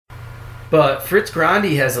But Fritz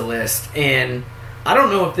Grandi has a list, and I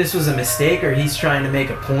don't know if this was a mistake or he's trying to make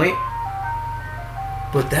a point,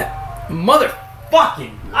 but that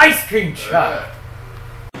motherfucking ice cream truck.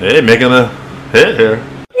 Hey, making a hit here.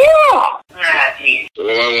 Yeah. All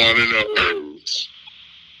I want to know is,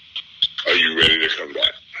 are you ready to come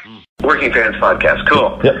back? Working Fans Podcast.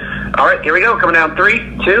 Cool. Yep. All right, here we go. Coming down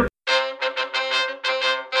 3, 2.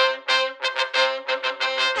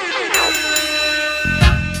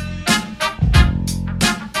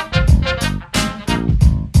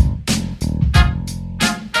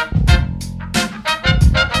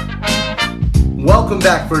 Welcome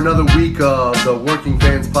back for another week of the Working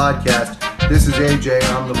Fans Podcast. This is AJ.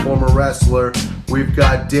 I'm the former wrestler. We've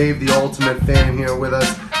got Dave, the ultimate fan, here with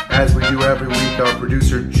us. As we do every week, our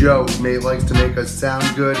producer Joe likes to make us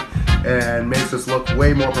sound good and makes us look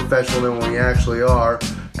way more professional than we actually are.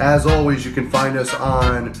 As always, you can find us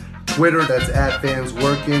on Twitter, that's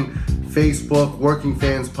 @FansWorking, Facebook, Working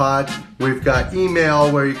Fans Pod. We've got email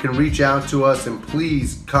where you can reach out to us and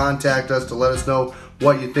please contact us to let us know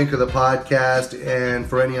what you think of the podcast and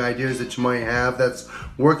for any ideas that you might have. That's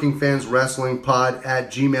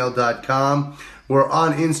workingfanswrestlingpod@gmail.com. We're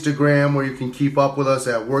on Instagram where you can keep up with us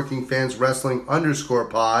at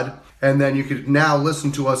workingfanswrestling_pod. And then you can now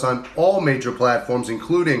listen to us on all major platforms,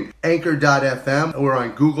 including Anchor.fm. We're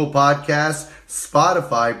on Google Podcasts,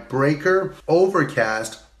 Spotify, Breaker,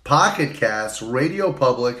 Overcast, Pocket Casts, Radio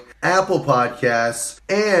Public, Apple Podcasts,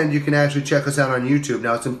 and you can actually check us out on YouTube.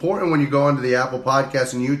 Now, it's important when you go onto the Apple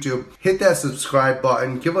Podcasts and YouTube, hit that subscribe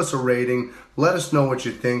button, give us a rating, let us know what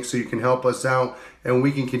you think so you can help us out and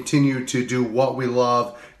we can continue to do what we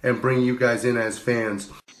love and bring you guys in as fans.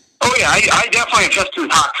 Oh, yeah, I definitely am just in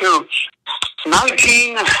Haku.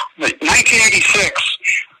 1986,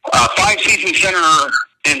 5-season center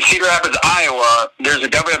in Cedar Rapids, Iowa. There's a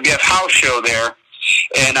WWF house show there.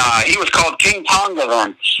 And he was called King Tonga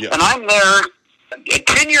then. Yeah. And I'm there at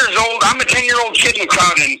 10 years old. I'm a 10-year-old kid in the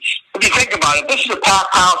crowd. And if you think about it, this is a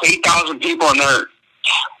packed house, 8,000 people in there.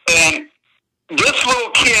 And this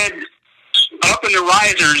little kid up in the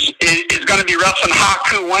risers is going to be wrestling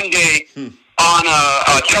Haku one day on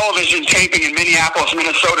a television taping in Minneapolis,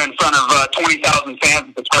 Minnesota in front of 20,000 fans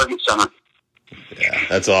at the Target Center. Yeah,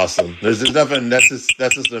 that's awesome. There's nothing. That's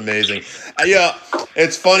just amazing. Yeah,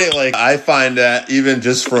 it's funny. Like I find that even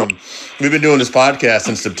just from we've been doing this podcast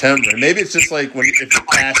since September. Maybe it's just like if you're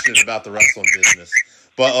passionate about the wrestling business.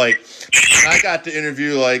 But like when I got to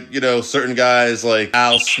interview certain guys like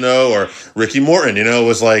Al Snow or Ricky Morton, it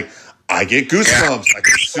was like I get goosebumps. I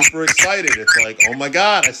get super excited. It's like, oh my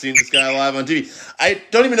God, I've seen this guy live on TV. I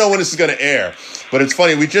don't even know when this is going to air. But it's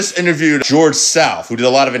funny, we just interviewed George South, who did a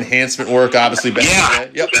lot of enhancement work, obviously, back in the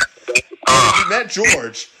day. Yep. And if you met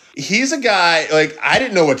George, he's a guy, I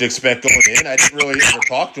didn't know what to expect going in. I didn't really ever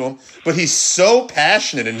talk to him. But he's so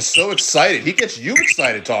passionate and so excited. He gets you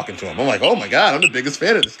excited talking to him. I'm like, oh my God, I'm the biggest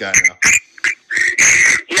fan of this guy now.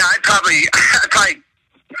 Yeah, I'd probably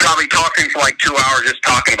talking for 2 hours just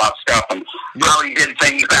talking about stuff and how he did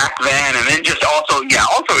things back then, and then just also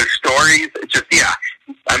his stories. It's just,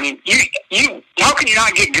 I mean, you how can you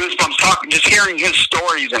not get goosebumps just hearing his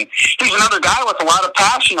stories? And he's another guy with a lot of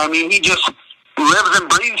passion. I mean, he just lives and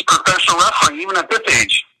breathes professional wrestling, even at this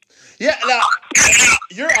age. Yeah, now,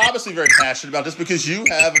 you're obviously very passionate about this because you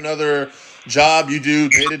have another job you do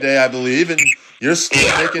day to day, I believe, and you're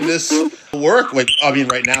still making this work.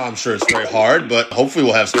 Right now I'm sure it's very hard, but hopefully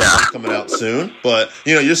we'll have some stuff coming out soon. But,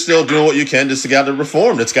 you're still doing what you can just to get out to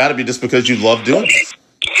reform. It's got to be just because you love doing this.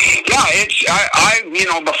 Yeah,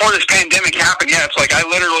 before this pandemic happened, it's like I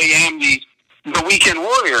literally am the weekend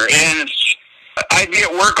warrior. And I'd be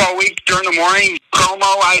at work all week during the morning,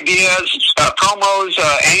 promo ideas, promos,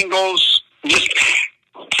 angles, just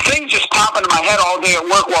things just pop into my head all day at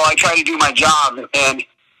work while I try to do my job. And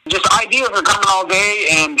just ideas are coming all day,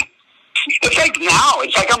 and it's like now,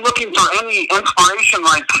 it's like I'm looking for any inspiration,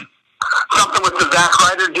 like something with the Zack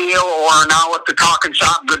Ryder deal, or now with the Talking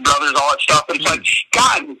Shop, Good Brothers, all that stuff. It's like,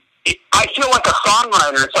 God, I feel like a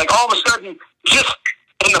songwriter. It's like all of a sudden, just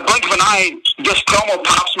in the blink of an eye, this promo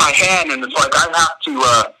pops my head, and it's like I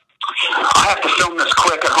have to film this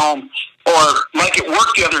quick at home. Or like at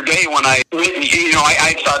work the other day when I thought,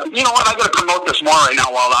 I got to promote this more right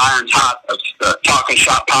now while the iron's hot. The Talking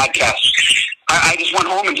Shop podcast. I just went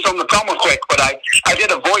home and filmed the promo quick, but I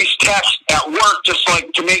did a voice test at work just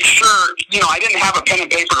to make sure, I didn't have a pen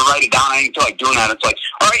and paper to write it down. I didn't feel like doing that. It's like,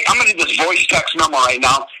 all right, I'm going to do this voice text memo right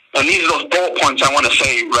now, and these are those bullet points I want to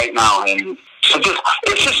say right now. And so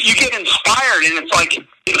it's just you get inspired, and it's like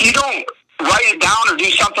if you don't write it down or do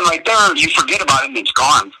something right there, you forget about it and it's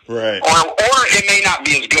gone. Right. Or it may not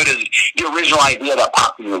be as good as the original idea that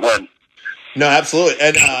popped in your head. No, absolutely.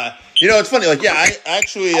 And, it's funny. Like, yeah, I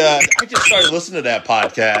actually, I just started listening to that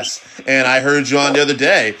podcast, and I heard you on the other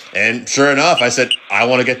day. And sure enough, I said, I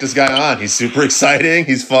want to get this guy on. He's super exciting.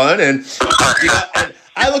 He's fun. And, and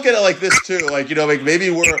I look at it like this too. Like, like maybe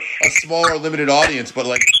we're a smaller, limited audience, but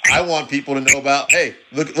like I want people to know about, hey,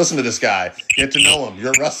 listen to this guy. Get to know him.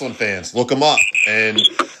 You're wrestling fans. Look him up. And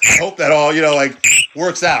I hope that all, like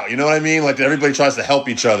works out. You know what I mean? Like that everybody tries to help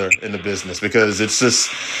each other in the business because it's just,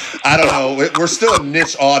 I don't know. We're still a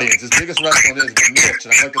niche audience. As big as wrestling is, it's niche.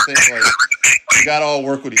 And I like to think like we got to all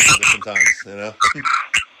work with each other sometimes, Yeah,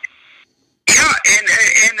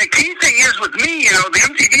 and the key thing is with me, the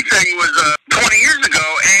MTV thing was 20 years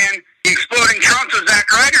ago, and the Exploding Trunks of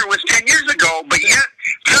Zack Ryder was 10 years ago, but yet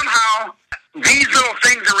somehow these little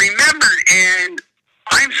things are remembered, and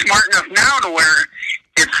I'm smart enough now to where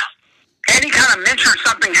if any kind of mention or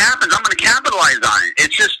something happens, I'm going to capitalize on it.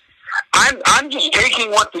 It's just, I'm just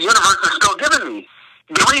taking what the universe is still giving me.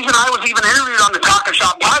 The reason I was even interviewed on the Talk and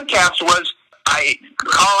Shop podcast was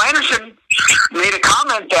Carl Anderson made a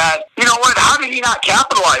comment that, you know what, how did he not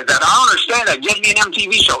capitalize that? I don't understand that. Give me an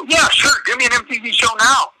MTV show. Yeah, sure, give me an MTV show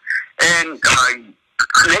now. And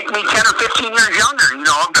make me 10 or 15 years younger.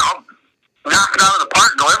 I'll knock it out of the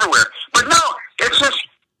park and go everywhere. But no, it's just,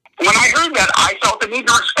 when I heard that, I felt the need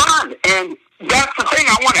to respond. And that's the thing.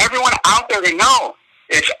 I want everyone out there to know.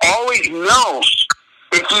 It's always no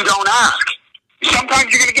if you don't ask. Sometimes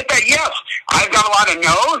you're going to get that yes. I've got a lot of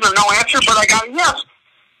no's or no answer, but I got a yes.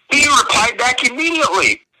 He replied back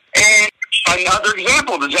immediately. And another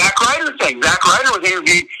example, the Zack Ryder thing. Zack Ryder was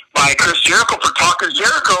interviewed by Chris Jericho for Talkers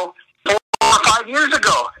Jericho 4 or 5 years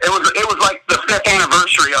ago. It was like the 5th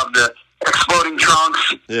anniversary of the Exploding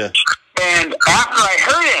Trunks. Yeah. And after I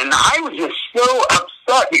heard it, and I was just so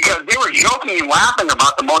upset because they were joking and laughing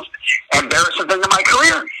about the most embarrassing thing in my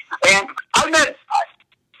career. And I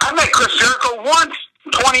met Chris Jericho once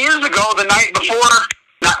 20 years ago, the night before,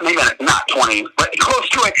 not 20, but close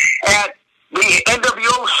to it, at the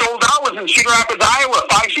NWO Sold Out was in Cedar Rapids, Iowa,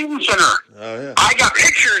 5 Season Center. Oh, yeah. I got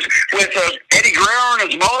pictures with Eddie Guerrero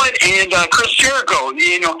and his mullet and Chris Jericho.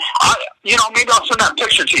 Maybe I'll send that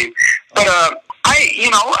picture to you. But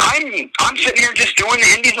I'm sitting here just doing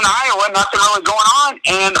the indies in Iowa, nothing really going on,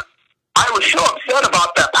 and I was so upset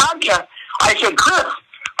about that podcast. I said, Chris,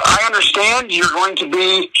 I understand you're going to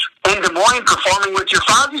be in Des Moines performing with your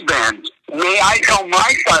Fozzy band. May I tell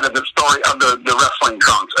my side of the story of the wrestling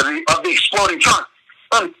trunks, of the Exploding Trunks?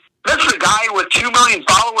 This is a guy with 2 million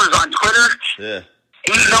followers on Twitter. Yeah.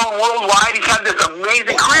 He's known worldwide. He's had this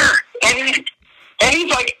amazing career. And he's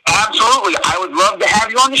like, absolutely, I would love to have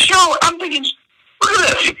you on the show. I'm thinking, look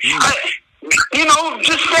at this.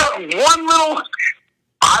 Just that one little,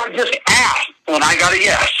 I just asked, and I got a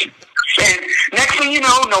yes. And next thing you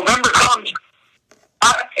know, November comes,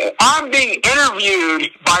 I'm being interviewed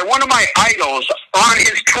by one of my idols on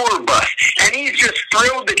his tour bus, and he's just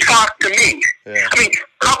thrilled to talk to me. Yeah. I mean,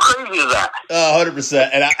 how crazy is that? 100%.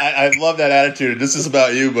 And I love that attitude. This is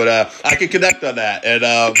about you, but I can connect on that. And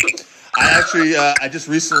I just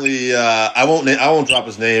recently, I won't drop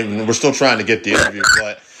his name, and we're still trying to get the interview,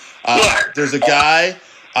 but there's a guy.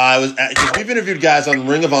 We've interviewed guys on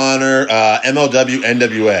Ring of Honor, MLW,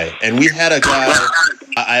 NWA, and we had a guy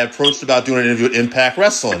I approached about doing an interview at Impact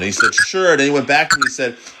Wrestling, and he said, sure, and then he went back and he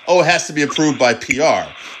said, it has to be approved by PR.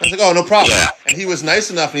 I was like, no problem. And he was nice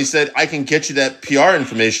enough, and he said, I can get you that PR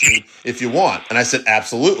information if you want. And I said,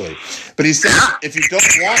 absolutely. But he said, if you don't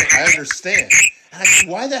want it, I understand. And I said,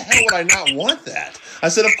 why the hell would I not want that? I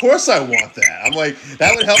said, of course I want that. I'm like,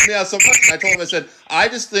 that would help me out so much. And I told him, I said, I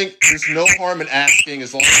just think there's no harm in asking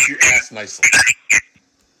as long as you ask nicely.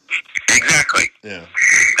 Exactly. Yeah.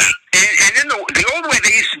 And then the old way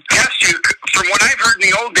they used to test you, from what I've heard in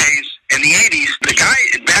the old days, in the 80s, the guy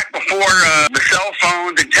back before the cell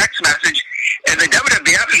phones and text message, and the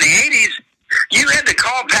WWF in the 80s, you had to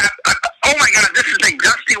call Pat, oh my God, this is the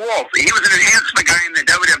Dusty Wolf. He was an enhancement guy in the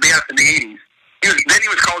WWF in the 80s. Then he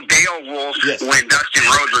was called Dale Wolf when Dustin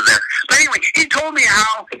Rhodes was there. But anyway, he told me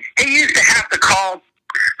how he used to have to call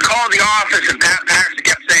the office, and Pat Patterson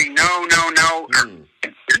kept saying no.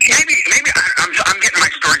 Maybe I'm getting my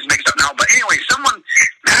stories mixed up now. But anyway,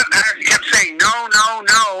 Pat Patterson kept saying no,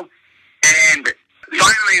 and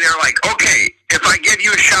finally they're like, okay, if I give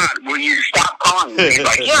you a shot, will you stop calling me? He's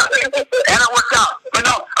like, yeah, and it worked out. But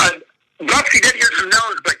no, Dusty did hear some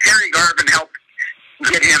no's, but Terry Garvin helped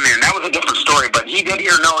get him in. That was a different story, but he did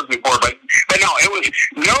hear no's before. But no, it was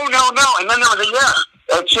no, and then there was a yes.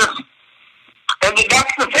 It's just, and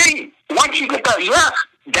that's the thing. Once you get that yes,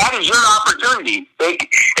 that is your opportunity.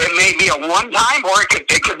 It may be a one time, or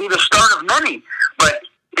it could be the start of many. But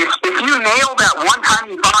if you nail that one time,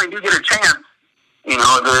 you finally do get a chance. You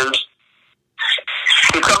know,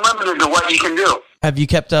 it's unlimited to what you can do. Have you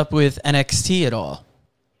kept up with NXT at all?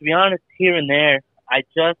 To be honest, here and there. I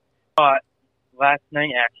just saw it last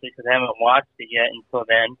night, actually, because I haven't watched it yet until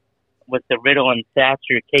then, with the Riddle and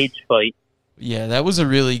Thatcher cage fight. Yeah, that was a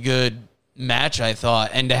really good match, I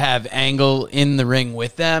thought. And to have Angle in the ring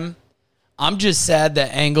with them, I'm just sad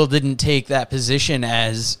that Angle didn't take that position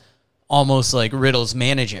as almost like Riddle's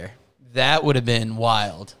manager. That would have been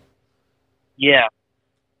wild. Yeah.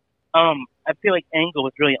 I feel like Angle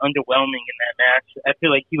was really underwhelming in that match. I feel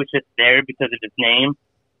like he was just there because of his name.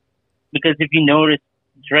 Because if you notice,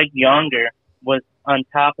 Drake Younger was on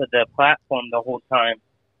top of the platform the whole time.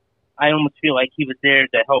 I almost feel like he was there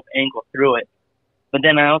to help Angle through it. But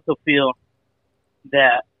then I also feel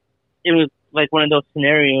that it was like one of those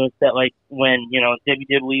scenarios that, like, when, you know,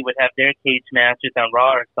 WWE would have their cage matches on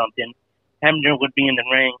Raw or something, Hebner would be in the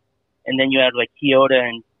ring, and then you had, like, Kyoto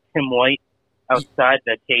and Tim White outside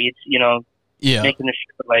the cage, you know, making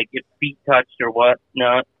sure, like, if feet touched or what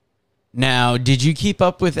not. Now, did you keep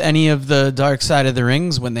up with any of the Dark Side of the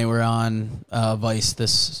Rings when they were on Vice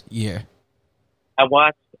this year? I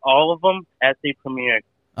watched all of them as they premiered.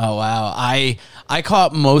 Oh, wow. I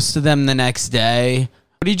caught most of them the next day.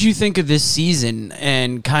 What did you think of this season,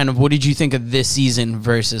 and kind of what did you think of this season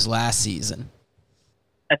versus last season?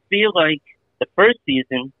 I feel like the first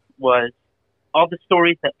season was all the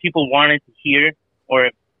stories that people wanted to hear,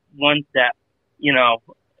 or ones that, you know,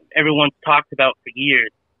 everyone's talked about for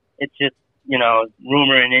years. It's just, you know,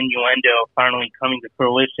 rumor and innuendo finally coming to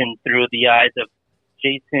fruition through the eyes of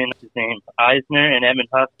Jason, what's his name, Eisner and Evan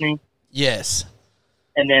Husney. Yes.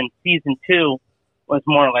 And then season 2 was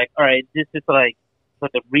more like, all right, this is like for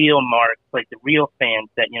the real marks, like the real fans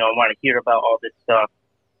that, you know, want to hear about all this stuff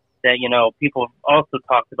that, you know, people also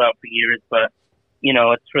talked about for years, but, you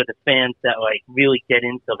know, it's for the fans that, like, really get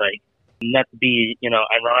into, like, not to be, you know,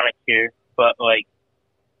 ironic here, but, like,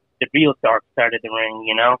 the real Dark Side of the Ring,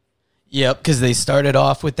 you know? Yep, because they started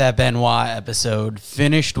off with that Benoit episode,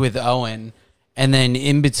 finished with Owen, and then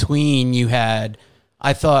in between you had,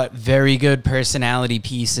 I thought, very good personality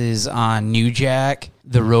pieces on New Jack,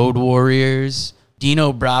 the Road Warriors.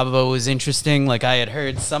 Dino Bravo was interesting. Like, I had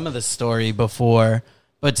heard some of the story before,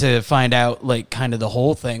 but to find out, like, kind of the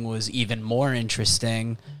whole thing was even more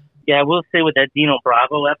interesting. Yeah, I will say with that Dino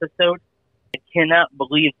Bravo episode, I cannot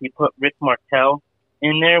believe he put Rick Martel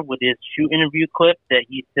in there with his shoot interview clip that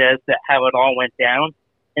he says that how it all went down.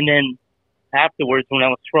 And then afterwards, when I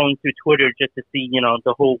was scrolling through Twitter just to see, you know,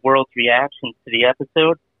 the whole world's reactions to the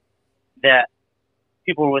episode, that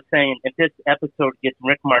people were saying, if this episode gets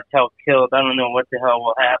Rick Martel killed, I don't know what the hell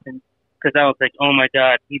will happen. Because I was like, oh my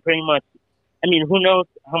God, he pretty much, I mean, who knows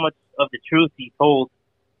how much of the truth he told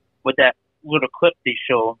with that little clip they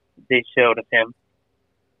showed of him.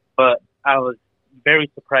 But I was very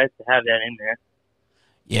surprised to have that in there.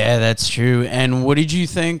 Yeah, that's true. And what did you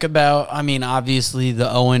think about, I mean, obviously the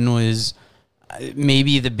Owen was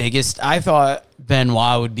maybe the biggest. I thought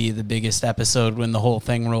Benoit would be the biggest episode when the whole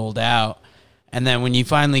thing rolled out. And then when you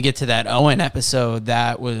finally get to that Owen episode,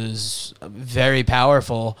 that was very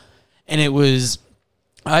powerful. And it was,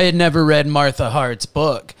 I had never read Martha Hart's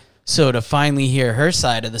book, so to finally hear her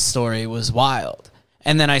side of the story was wild.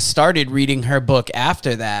 And then I started reading her book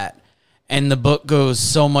after that, and the book goes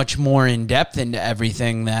so much more in depth into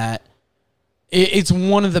everything that it's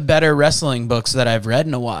one of the better wrestling books that I've read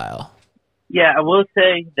in a while. Yeah, I will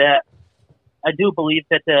say that I do believe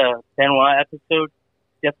that the Benoit episode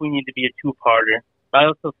definitely need to be a two-parter. I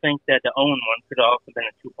also think that the Owen one could have also been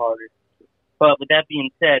a two-parter. But with that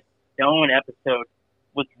being said, the Owen episode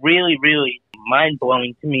was really, really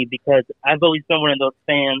mind-blowing to me because I've always been one of those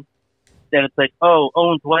fans that it's like, oh,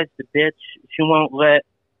 Owen's wife's the bitch. She won't let,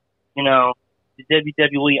 you know, the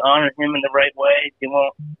WWE honor him in the right way. They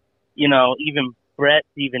won't, you know, even Brett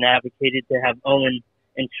even advocated to have Owen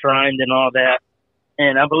enshrined and all that.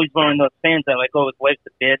 And I've always been one of those fans that like, oh, his wife's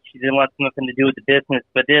a bitch. She didn't want nothing to do with the business.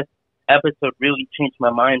 But this episode really changed my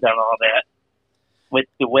mind on all that. With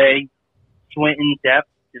the way she went in depth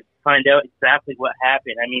to find out exactly what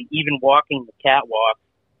happened. I mean, even walking the catwalk.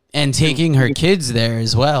 And taking her kids there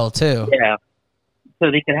as well, too. Yeah.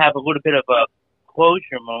 So they could have a little bit of a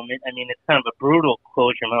closure moment. I mean, it's kind of a brutal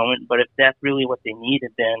closure moment, but if that's really what they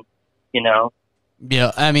needed, then, you know.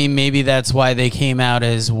 Yeah, I mean, maybe that's why they came out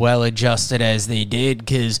as well adjusted as they did,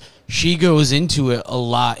 because she goes into it a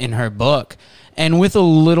lot in her book and with a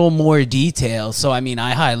little more detail. So, I mean,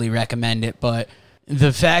 I highly recommend it, but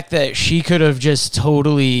the fact that she could have just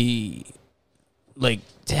totally, like,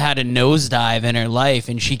 had a nosedive in her life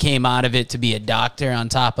and she came out of it to be a doctor on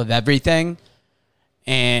top of everything.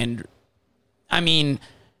 And, I mean,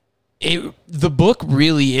 the book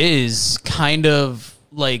really is kind of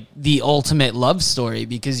like the ultimate love story,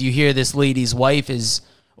 because you hear this lady's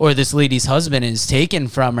this lady's husband is taken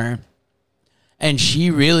from her, and she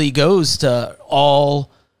really goes to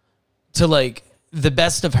like the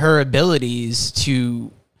best of her abilities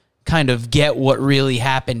to kind of get what really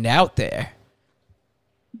happened out there.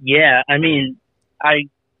 Yeah, I mean, I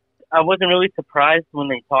wasn't really surprised when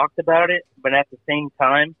they talked about it, but at the same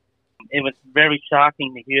time, it was very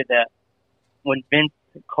shocking to hear that when Vince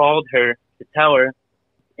called her to tell her,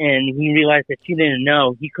 and he realized that she didn't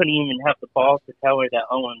know, he couldn't even have the balls to tell her that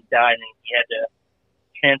Owen died, and he had to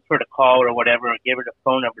transfer the call or whatever, or give her the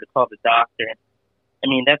phone number to call the doctor. I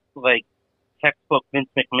mean, that's like textbook Vince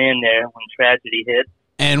McMahon there when tragedy hit.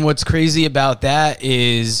 And what's crazy about that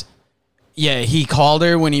is, yeah, he called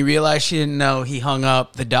her when he realized she didn't know. He hung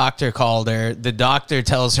up. The doctor called her. The doctor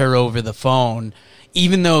tells her over the phone,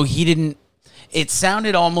 even though he didn't. It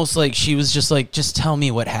sounded almost like she was just like, just tell me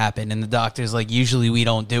what happened. And the doctor's like, usually we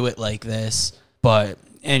don't do it like this.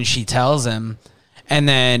 And she tells him, and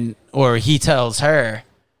then, or he tells her,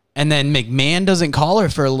 and then McMahon doesn't call her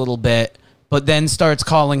for a little bit, but then starts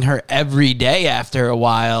calling her every day after a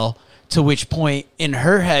while, to which point in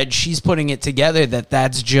her head, she's putting it together that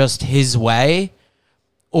that's just his way,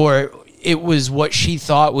 or it was what she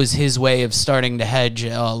thought was his way of starting to hedge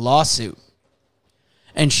a lawsuit.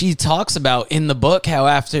 And she talks about in the book how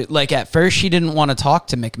after, like at first she didn't want to talk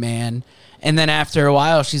to McMahon. And then after a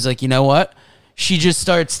while, she's like, you know what? She just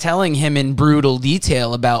starts telling him in brutal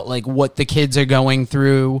detail about like what the kids are going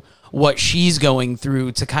through, what she's going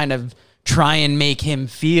through, to kind of try and make him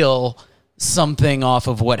feel something off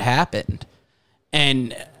of what happened.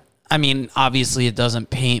 And I mean, obviously it doesn't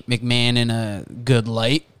paint McMahon in a good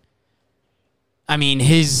light. I mean,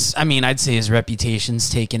 I'd say his reputation's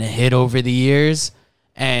taken a hit over the years.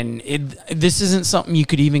 And this isn't something you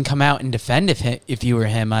could even come out and defend if you were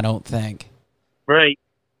him, I don't think. Right.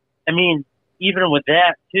 I mean, even with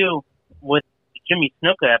that, too, with the Jimmy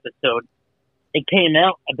Snuka episode, it came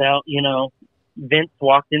out about, Vince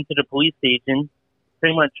walked into the police station,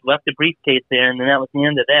 pretty much left the briefcase there, and then that was the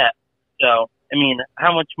end of that. So, I mean,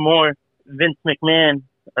 how much more Vince McMahon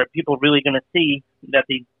are people really going to see that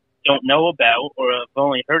they don't know about or have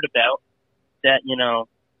only heard about that,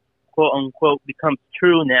 quote unquote, becomes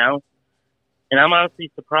true now? And I'm honestly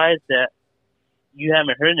surprised that you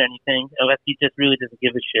haven't heard anything, unless he just really doesn't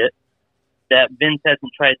give a shit, that Vince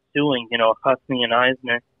hasn't tried suing, Husney and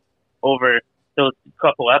Eisner over those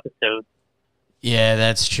couple episodes. Yeah,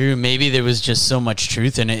 that's true. Maybe there was just so much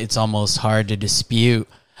truth in it, it's almost hard to dispute.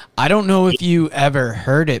 I don't know if you ever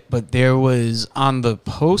heard it, but there was on the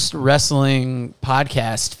post-wrestling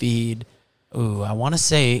podcast feed, I want to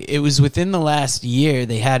say it was within the last year,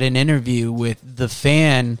 they had an interview with the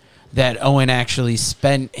fan that Owen actually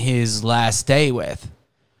spent his last day with.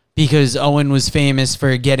 Because Owen was famous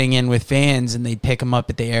for getting in with fans, and they'd pick him up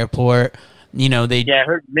at the airport. Yeah, I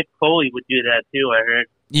heard Mick Foley would do that too, I heard.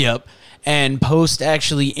 Yep. And Post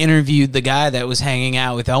actually interviewed the guy that was hanging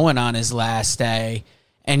out with Owen on his last day.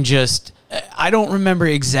 And just, I don't remember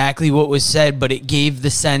exactly what was said, but it gave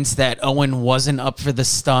the sense that Owen wasn't up for the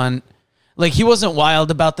stunt. Like, he wasn't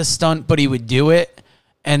wild about the stunt, but he would do it.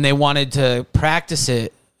 And they wanted to practice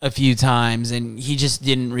it a few times, and he just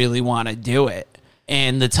didn't really want to do it.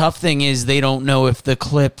 And the tough thing is they don't know if the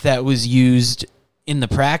clip that was used in the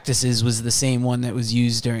practices was the same one that was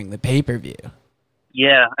used during the pay-per-view.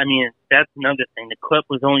 Yeah, I mean, that's another thing. The clip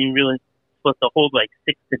was only really supposed to hold like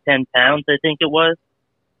 6 to 10 pounds, I think it was.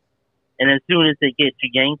 And as soon as they get you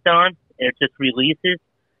yanked on, it just releases.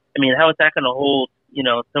 I mean, how is that going to hold,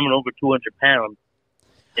 someone over 200 pounds?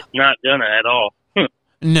 It's not gonna at all.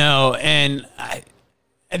 No, and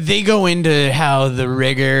they go into how the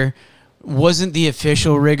rigger wasn't the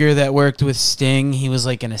official rigger that worked with Sting. He was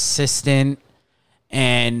like an assistant.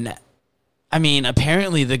 And I mean,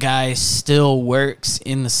 apparently the guy still works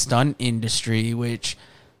in the stunt industry, which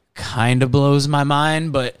kind of blows my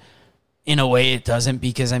mind, but in a way it doesn't,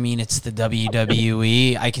 because I mean, it's the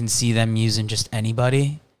WWE. I can see them using just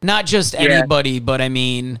anybody. Not just anybody, but I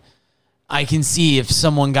mean, I can see if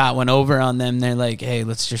someone got one over on them, they're like, hey,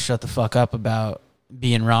 let's just shut the fuck up about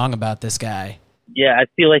being wrong about this guy. Yeah, I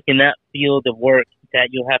feel like in that field of work that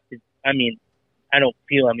you have to, you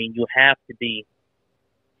have to be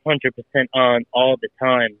 100% on all the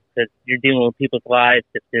time, because you're dealing with people's lives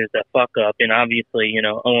if there's a fuck up, and obviously,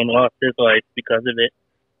 Owen lost his life because of it.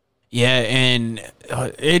 Yeah, and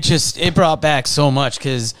it brought back so much,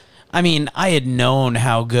 because I mean, I had known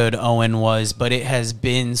how good Owen was, but it has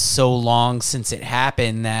been so long since it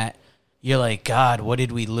happened that you're like, God, what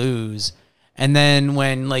did we lose? And then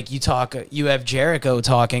when like you have Jericho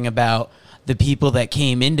talking about the people that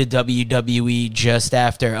came into WWE just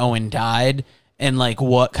after Owen died, and like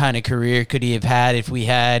what kind of career could he have had if we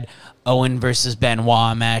had Owen versus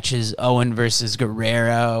Benoit matches, Owen versus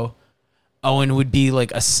Guerrero. Owen would be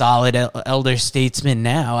like a solid elder statesman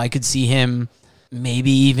now. I could see him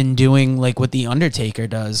maybe even doing like what The Undertaker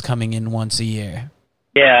does, coming in once a year.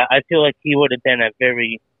 Yeah, I feel like he would have been a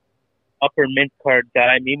very upper mid-card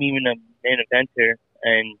guy, maybe even a main eventer.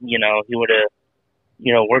 And, you know, he would have,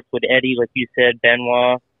 you know, worked with Eddie, like you said,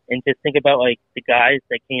 Benoit. And just think about, like, the guys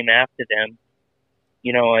that came after them.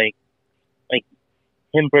 You know, like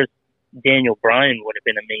him versus Daniel Bryan would have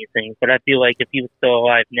been amazing. But I feel like if he was still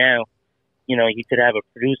alive now, you know, he could have a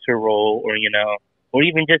producer role, or, you know, or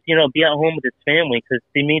even just, you know, be at home with his family, because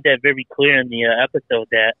they made that very clear in the episode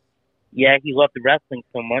that, yeah, he loved wrestling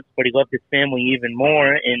so much, but he loved his family even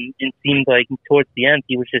more, and it seemed like towards the end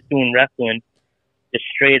he was just doing wrestling just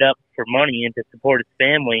straight up for money and to support his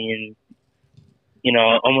family, and, you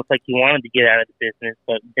know, almost like he wanted to get out of the business,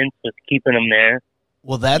 but Vince was keeping him there,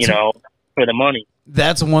 well, that's, you know, for the money.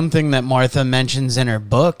 That's one thing that Martha mentions in her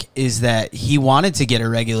book, is that he wanted to get a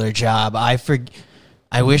regular job. I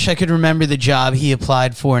wish I could remember the job he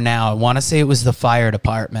applied for now. I want to say it was the fire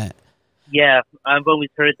department. Yeah, I've always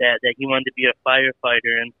heard that he wanted to be a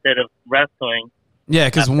firefighter instead of wrestling. Yeah,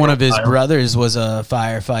 because one of his brothers was a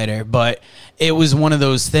firefighter, but it was one of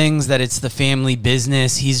those things that it's the family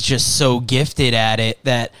business. He's just so gifted at it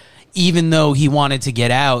that even though he wanted to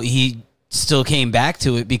get out, he still came back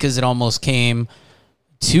to it because it almost came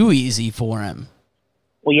too easy for him.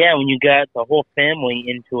 Well, yeah, when you got the whole family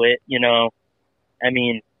into it, you know, I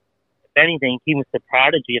mean, if anything, he was the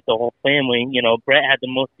prodigy of the whole family. You know, Bret had the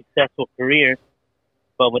most successful career,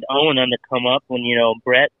 but with Owen on the come up, when, you know,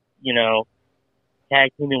 Bret, you know,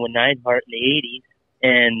 tag teaming with Neidhart in the 80s,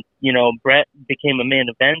 and, you know, Bret became a main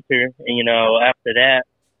eventer, and, you know, after that,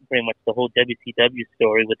 pretty much the whole WCW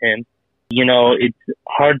story with him, you know, it's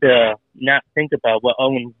hard to not think about what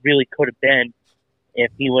Owen really could have been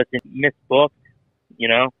if he wasn't misbooked, you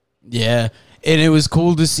know? Yeah. And it was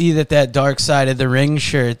cool to see that Dark Side of the Ring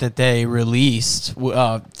shirt that they released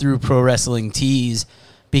through Pro Wrestling Tees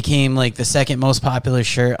became like the second most popular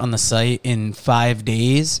shirt on the site in 5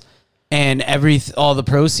 days. And all the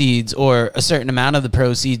proceeds, or a certain amount of the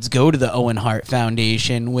proceeds, go to the Owen Hart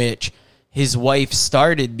Foundation, which his wife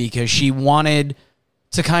started because she wanted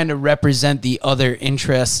to kind of represent the other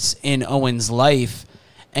interests in Owen's life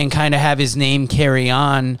and kind of have his name carry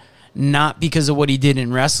on, not because of what he did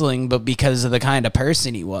in wrestling, but because of the kind of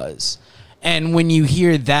person he was. And when you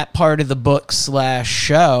hear that part of the book /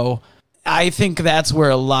 show, I think that's where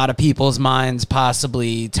a lot of people's minds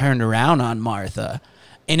possibly turned around on Martha.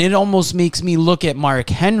 And it almost makes me look at Mark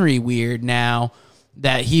Henry weird now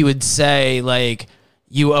that he would say, like,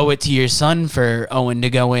 you owe it to your son for Owen to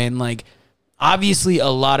go in. Like, obviously a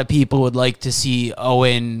lot of people would like to see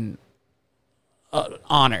Owen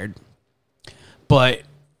honored, but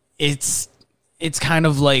it's kind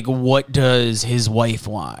of like, what does his wife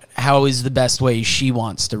want? How is the best way she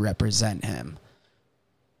wants to represent him?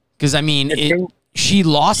 Because, I mean, she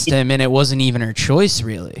lost him, and it wasn't even her choice,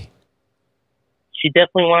 really. She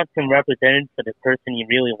definitely wants him represented for the person he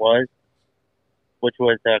really was, which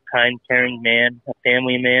was a kind, caring man, a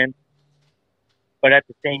family man. But at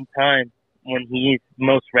the same time, when he's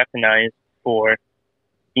most recognized for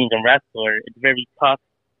being a wrestler, it's very tough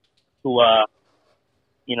to,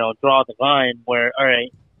 you know, draw the line where, all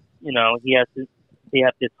right, you know, they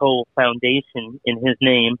have this whole foundation in his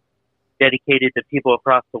name dedicated to people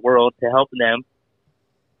across the world to help them.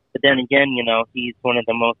 But then again, you know, he's one of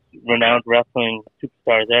the most renowned wrestling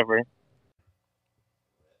superstars ever.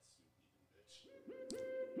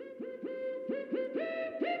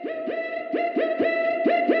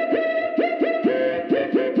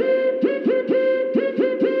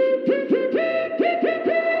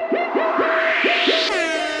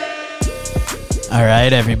 All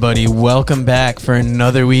right, everybody, welcome back for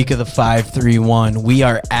another week of the 531. We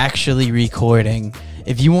are actually recording.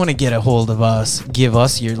 If you want to get a hold of us, give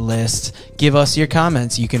us your list, give us your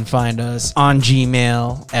comments. You can find us on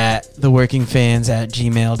Gmail at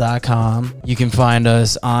theworkingfans@gmail.com. You can find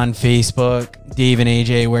us on Facebook, Dave and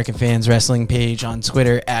AJ Working Fans Wrestling page, on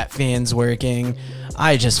Twitter @fansworking.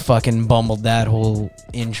 I just fucking bumbled that whole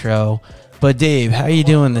intro. But Dave, how you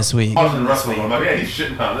doing this week? I was in wrestling. I'm like, yeah, he's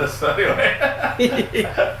shitting on this anyway.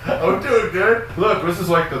 I'm doing good. Look, this is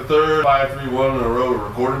like the third 531 in a row we're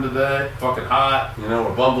recording today. Fucking hot. You know,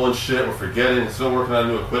 we're bumbling shit. We're forgetting. Still working on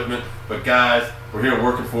new equipment. But guys, we're here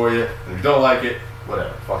working for you. And if you don't like it,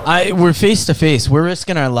 whatever. Fuck it. We're face to face. We're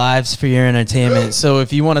risking our lives for your entertainment. So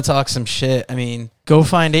if you want to talk some shit, I mean, go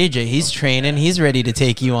find AJ. He's training. He's ready to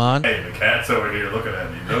take you on. Hey, the cat's over here looking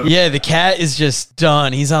at me. Yeah, the cat is just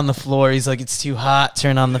done. He's on the floor. He's like, it's too hot.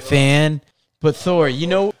 Turn on the fan. But Thor,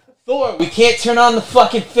 Thor, we can't turn on the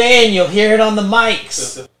fucking fan. You'll hear it on the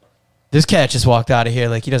mics. This cat just walked out of here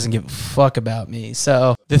like he doesn't give a fuck about me.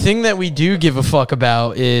 So the thing that we do give a fuck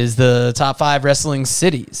about is the top 5 wrestling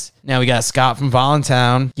cities. Now we got Scott from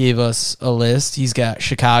Voluntown gave us a list. He's got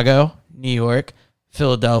Chicago, New York,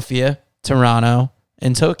 Philadelphia, Toronto,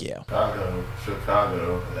 and Tokyo.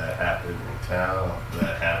 Chicago, that happened in town,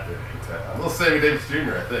 that happened in town. A little Sammy Davis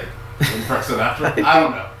Jr., I think. Frank Sinatra? I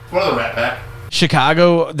don't know. It's one of the Rat Pack.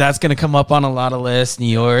 Chicago, that's going to come up on a lot of lists. New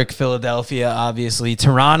York, Philadelphia, obviously.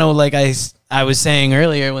 Toronto, like I was saying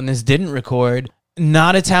earlier when this didn't record,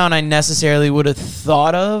 not a town I necessarily would have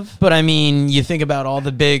thought of. But, I mean, you think about all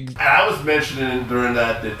the big... And I was mentioning during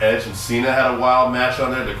that Edge and Cena had a wild match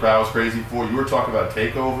on there the crowd was crazy for. You were talking about a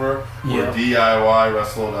TakeOver where DIY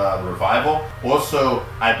wrestled the Revival. Also,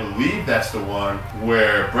 I believe that's the one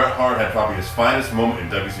where Bret Hart had probably his finest moment in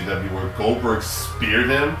WCW where Goldberg speared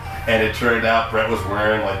him. And it turned out Bret was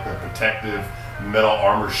wearing like the protective metal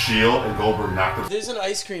armor shield, and Goldberg knocked him. There's an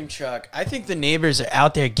ice cream truck. I think the neighbors are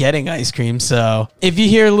out there getting ice cream, so if you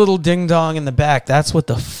hear a little ding-dong in the back, that's what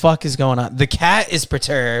the fuck is going on. The cat is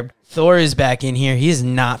perturbed. Thor is back in here. He is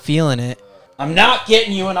not feeling it. I'm not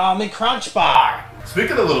getting you an almond crunch bar.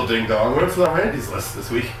 Speaking of little ding-dong, what's on Randy's list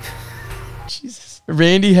this week? Jesus.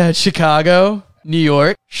 Randy had Chicago, New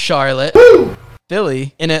York, Charlotte, Woo!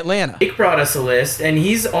 Philly, and Atlanta. Jake brought us a list, and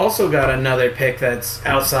he's also got another pick that's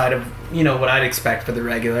outside of, what I'd expect for the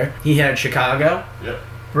regular. He had Chicago,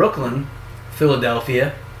 Brooklyn,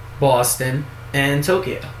 Philadelphia, Boston, and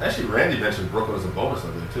Tokyo. Actually, Randy mentioned Brooklyn as a bonus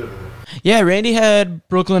on there, too. Yeah, Randy had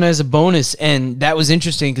Brooklyn as a bonus, and that was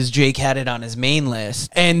interesting because Jake had it on his main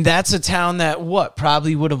list. And that's a town that,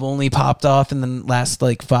 probably would have only popped off in the last,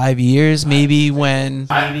 5 years, maybe when...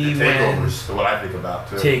 Takeover's what I think about,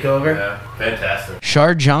 too. Takeover? Yeah, fantastic.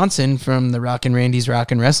 Shard Johnson from the Rockin' Randy's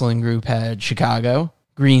Rockin' Wrestling Group had Chicago,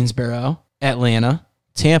 Greensboro, Atlanta,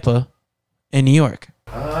 Tampa, and New York.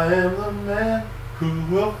 I am the man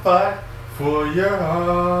who will fight for your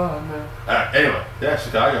honor. Anyway, yeah,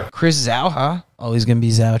 Chicago. Chris Zauha, always gonna be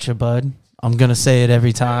Zoucha, bud. I'm gonna say it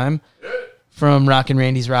every time. From Rockin'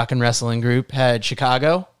 Randy's Rockin' Wrestling Group, had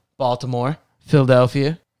Chicago, Baltimore,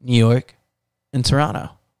 Philadelphia, New York, and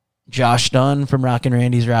Toronto. Josh Dunn from Rockin'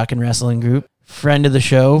 Randy's Rockin' Wrestling Group, friend of the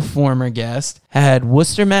show, former guest, had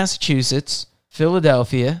Worcester, Massachusetts,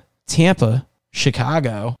 Philadelphia, Tampa,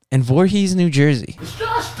 Chicago, and Voorhees, New Jersey. Was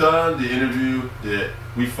Josh Dunn the interview that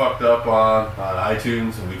we fucked up on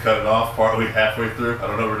iTunes and we cut it off partly halfway through? I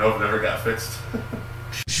don't know if it ever got fixed.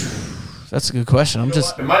 That's a good question.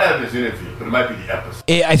 It might have been his interview, but it might be the episode.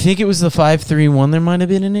 I think it was the 531 there might have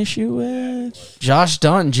been an issue with. Josh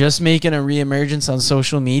Dunn just making a reemergence on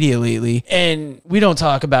social media lately, and we don't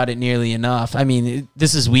talk about it nearly enough. I mean,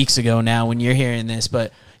 this is weeks ago now when you're hearing this,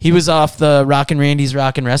 but he was off the Rockin' Randy's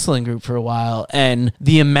Rockin' Wrestling Group for a while, and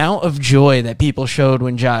the amount of joy that people showed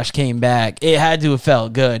when Josh came back, it had to have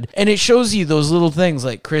felt good. And it shows you those little things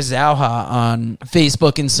like Chris Zauha on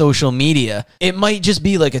Facebook and social media. It might just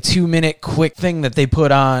be like a 2-minute quick thing that they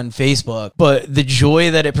put on Facebook, but the joy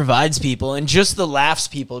that it provides people and just the laughs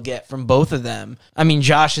people get from both of them. I mean,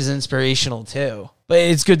 Josh is inspirational too. But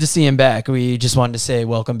it's good to see him back. We just wanted to say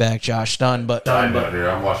welcome back, Josh Dunn. But here,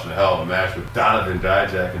 I'm watching a hell of a match with Donovan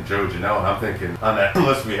Dijak and Joe Janelle, and I'm thinking on that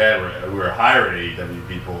list we had, we were hiring AEW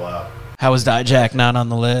people. How was Dijak not on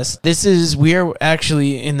the list? We are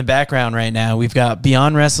actually in the background right now. We've got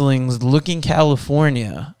Beyond Wrestling's Looking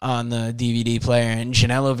California on the DVD player, and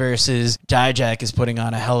Janela versus Dijak is putting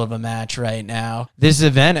on a hell of a match right now. This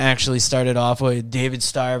event actually started off with David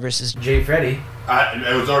Starr versus Jay Freddy.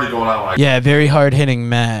 It was already going on. Yeah, very hard-hitting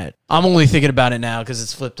match. I'm only thinking about it now because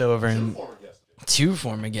it's flipped over. Two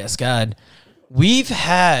former guests. God. We've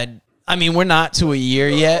had... I mean, we're not to a year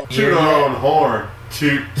yet. Toot our own horn.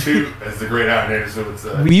 Toot, toot, as the great Outlanders would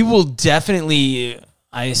say. We will definitely,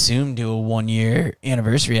 I assume, do a 1-year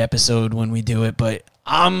anniversary episode when we do it, but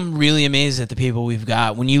I'm really amazed at the people we've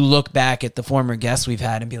got. When you look back at the former guests we've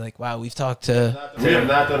had and be like, wow, we've talked to... We have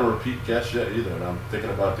not done a repeat guest yet either, and I'm thinking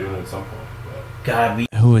about doing it at some point. God,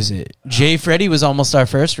 who is it? Jay Freddy was almost our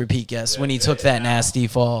first repeat guest when he took that nasty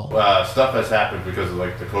fall. Stuff has happened because of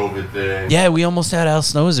the COVID thing. Yeah, we almost had Al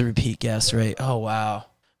Snow as a repeat guest, right? Oh, wow.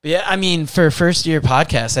 But yeah, I mean, for a first-year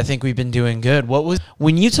podcast, I think we've been doing good.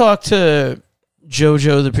 When you talked to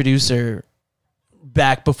JoJo, the producer,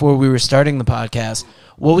 back before we were starting the podcast.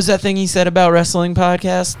 What was that thing he said about wrestling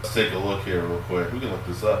podcast? Let's take a look here real quick. We can look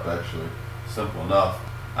this up, actually. Simple enough.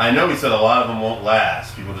 I know he said a lot of them won't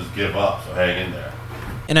last. People just give up, so hang in there.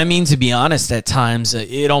 And I mean, to be honest, at times,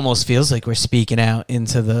 it almost feels like we're speaking out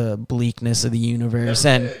into the bleakness of the universe.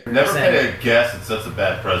 Never pay a guess that sets a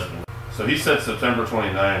bad precedent. So he said September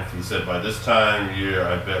 29th, he said, by this time of year,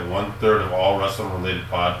 I bet 1/3 of all wrestling-related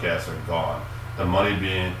podcasts are gone. The money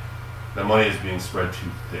is being spread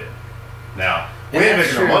too thin. Now, we ain't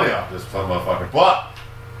making no money off this motherfucker, but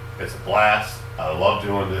it's a blast. I love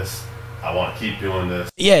doing this. I want to keep doing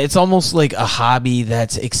this. Yeah, it's almost like a hobby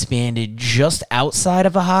that's expanded just outside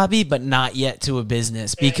of a hobby, but not yet to a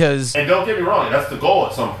business. Because and don't get me wrong, that's the goal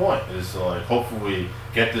at some point. Is to like hopefully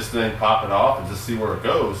get this thing popping off and just see where it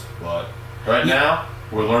goes. But right now,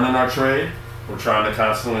 we're learning our trade. We're trying to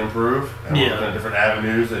constantly improve, and we're looking at different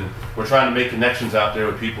avenues, and we're trying to make connections out there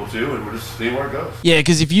with people too, and we're just seeing where it goes. Yeah,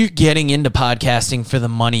 because if you're getting into podcasting for the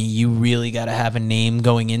money, you really got to have a name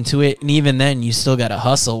going into it, and even then, you still got to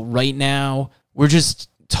hustle. Right now, we're just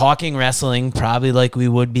talking wrestling, probably like we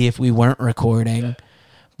would be if we weren't recording,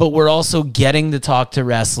 but we're also getting to talk to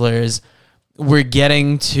wrestlers. We're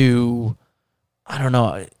getting to, I don't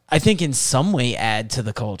know, I think in some way add to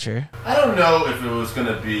the culture. I don't know if it was going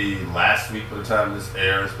to be last week by the time this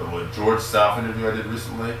airs, but with George South interview I did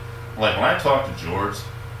recently, like when I talked to George,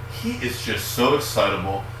 he is just so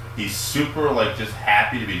excitable. He's super like just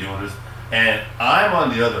happy to be doing this. And I'm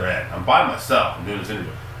on the other end. I'm by myself. I'm doing this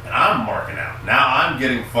interview. And I'm marking out. Now I'm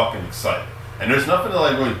getting fucking excited. And there's nothing that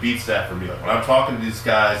like really beats that for me. Like when I'm talking to these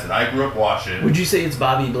guys that I grew up watching. Would you say it's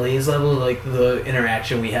Bobby Blaze level, like the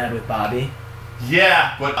interaction we had with Bobby?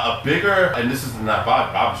 Yeah, but a bigger, and this is not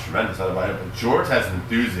Bob. Bob's tremendous, I don't know, but George has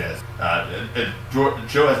enthusiasm.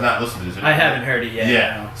 Joe has not listened to this. I haven't heard it yet.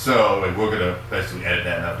 Yeah, no. So like, we're gonna basically edit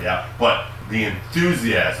that and help you out. But the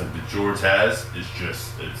enthusiasm that George has is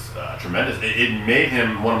just—it's tremendous. It made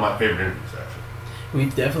him one of my favorite interviews, actually.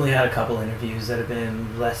 We've definitely had a couple interviews that have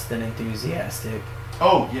been less than enthusiastic.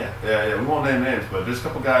 Oh yeah. We won't name names, but there's a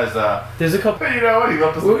couple guys. There's a couple. You know what? He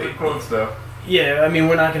left us some good quotes though. Yeah, I mean,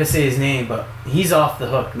 we're not going to say his name, but he's off the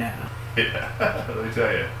hook now. Yeah, let me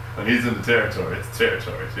tell you. When he's in the territory, it's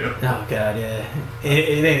territory, too. Oh, God, yeah.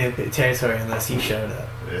 It ain't a territory unless he showed up.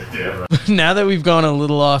 Yeah, right. Now that we've gone a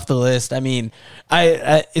little off the list, I mean,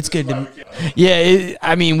 it's good to... Yeah,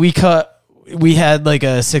 I mean, we had like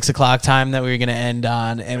a 6 o'clock time that we were going to end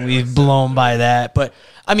on, and we've blown by that. But,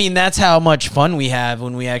 I mean, that's how much fun we have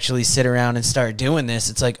when we actually sit around and start doing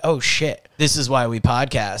this. It's like, oh, shit. This is why we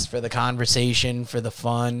podcast, for the conversation, for the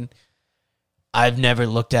fun. I've never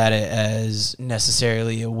looked at it as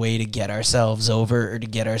necessarily a way to get ourselves over or to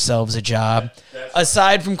get ourselves a job.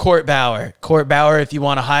 Aside from Court Bauer. Court Bauer, if you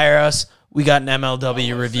want to hire us, we got an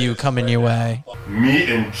MLW review coming your way.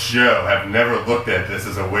 Me and Joe have never looked at this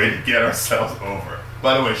as a way to get ourselves over.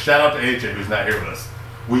 By the way, shout out to AJ, who's not here with us.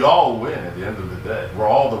 We all win at the end of the day. We're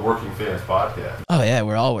all the Working Fans podcast. Oh, yeah,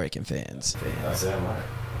 we're all working fans. That's damn right.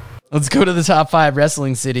 Let's go to the top 5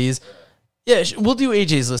 wrestling cities. Yeah, we'll do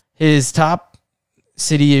AJ's list. His top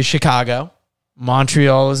city is Chicago.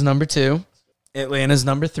 Montreal is number 2. Atlanta's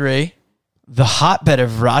number 3. The hotbed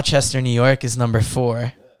of Rochester, New York is number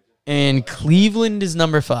 4. And Cleveland is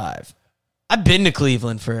number 5. I've been to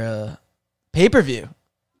Cleveland for a pay-per-view.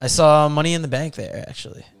 I saw Money in the Bank there,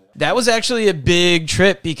 actually. That was actually a big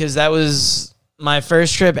trip because that was my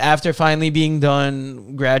first trip after finally being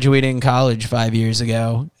done graduating college 5 years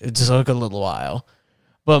ago. It took a little while.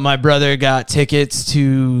 But my brother got tickets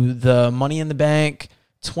to the Money in the Bank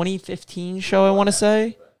 2015 show, I want to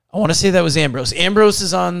say. I want to say that was Ambrose. Ambrose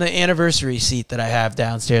is on the anniversary seat that I have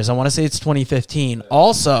downstairs. I want to say it's 2015.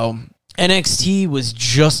 Also, NXT was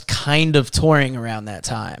just kind of touring around that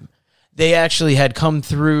time. They actually had come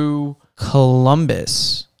through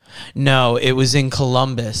Columbus. No, it was in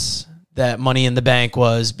Columbus that Money in the Bank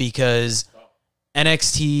was because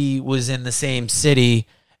NXT was in the same city,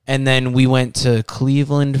 and then we went to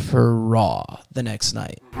Cleveland for Raw the next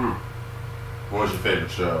night. What was your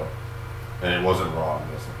favorite show? And it wasn't Raw,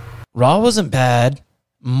 I'm guessing. Raw wasn't bad.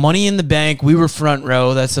 Money in the Bank, we were front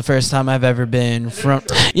row. That's the first time I've ever been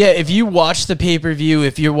front. Yeah, if you watch the pay-per-view,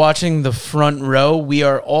 if you're watching the front row, we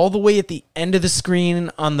are all the way at the end of the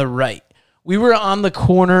screen on the right. We were on the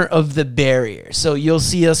corner of the barrier, so you'll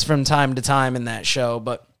see us from time to time in that show,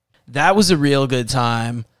 but that was a real good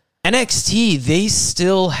time. NXT, they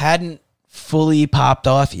still hadn't fully popped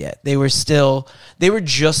off yet. They were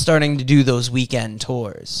just starting to do those weekend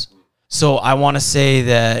tours. So I want to say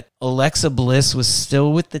that Alexa Bliss was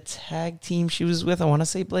still with the tag team she was with. I want to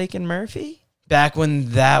say Blake and Murphy. Back when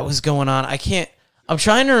that was going on, I'm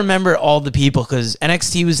trying to remember all the people because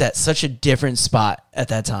NXT was at such a different spot at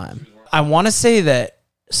that time. I want to say that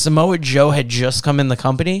Samoa Joe had just come in the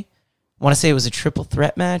company. I want to say it was a triple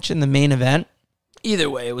threat match in the main event. Either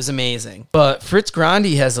way, it was amazing. But Fritz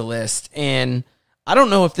Grandi has a list, and I don't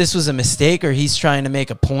know if this was a mistake or he's trying to make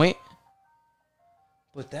a point.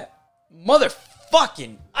 But that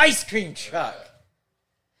motherfucking ice cream truck.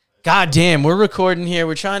 God damn, we're recording here.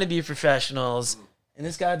 We're trying to be professionals. And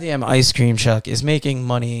this goddamn ice cream truck is making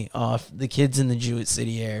money off the kids in the Jewett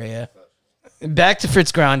City area. Back to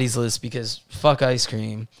Fritz Grandi's list because fuck ice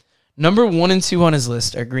cream. Number 1 and 2 on his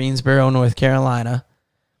list are Greensboro, North Carolina.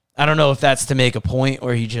 I don't know if that's to make a point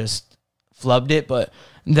or he just flubbed it, but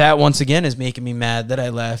that once again is making me mad that I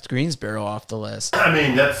left Greensboro off the list. I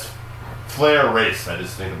mean, that's Flair race, I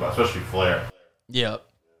just think about, especially Flair. Yep.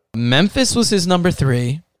 Memphis was his number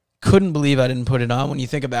 3. Couldn't believe I didn't put it on when you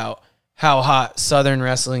think about how hot Southern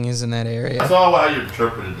wrestling is in that area. I saw how you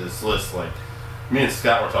interpreted this list. Like, me and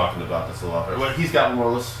Scott were talking about this a lot. Well, he's got one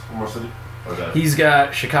more list, one more city? Okay. He's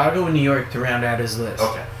got Chicago and New York to round out his list.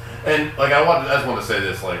 Okay. And, like, I just want to say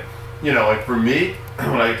this, like, you know, like, for me,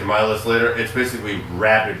 when I get to my list later, it's basically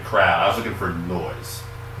rabid crowd. I was looking for noise.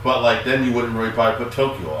 But, like, then you wouldn't really probably put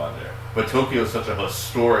Tokyo on there. But Tokyo is such a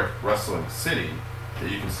historic wrestling city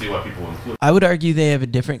that you can see why people include. I would argue they have a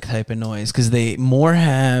different type of noise because they more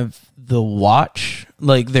have the watch.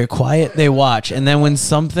 Like, they're quiet, they watch. And then when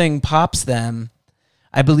something pops them,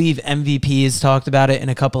 I believe MVP has talked about it and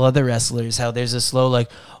a couple other wrestlers, how there's a slow, like,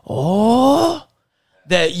 oh,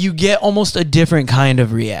 that you get almost a different kind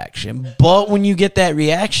of reaction. But when you get that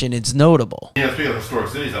reaction, it's notable. You know, speaking of historic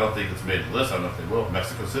cities, I don't think it's made the list. I don't know if they will.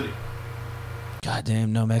 Mexico City.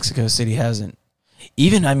 Goddamn, no, Mexico City hasn't.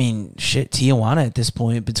 Even, I mean, shit, Tijuana at this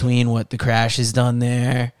point, between what the Crash has done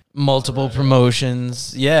there, multiple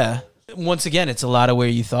promotions. Yeah. Once again, it's a lot of where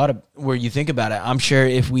you think about it. I'm sure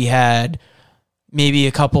if we had maybe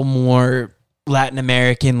a couple more Latin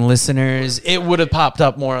American listeners, it would have popped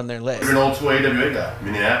up more on their list. You're an old school AWA guy,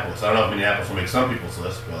 Minneapolis. I don't know if Minneapolis will make some people's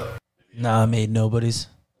list, but... Nah, it made nobody's,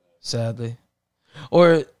 sadly.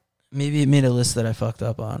 Or maybe it made a list that I fucked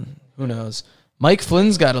up on. Who knows? Mike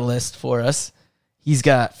Flynn's got a list for us. He's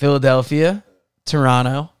got Philadelphia,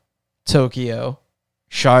 Toronto, Tokyo,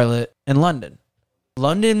 Charlotte, and London.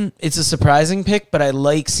 London, it's a surprising pick, but I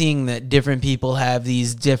like seeing that different people have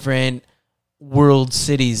these different world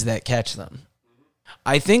cities that catch them.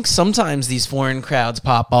 I think sometimes these foreign crowds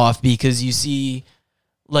pop off because you see,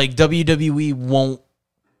 like, WWE won't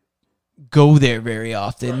go there very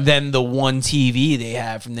often. Right. Then the one TV they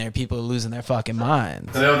have from there, people are losing their fucking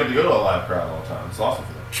minds. And they don't get to go to a live crowd all the time. It's awesome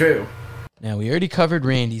for them. True. Now, we already covered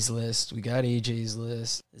Randy's list. We got AJ's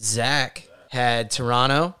list. Zach had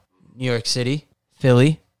Toronto, New York City,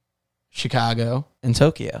 Philly, Chicago, and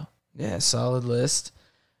Tokyo. Yeah, solid list.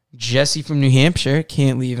 Jesse from New Hampshire,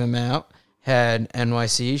 can't leave him out, had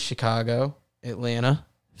NYC, Chicago, Atlanta,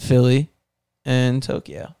 Philly, and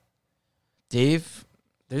Tokyo. Dave,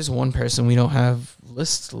 there's one person we don't have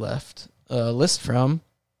list from.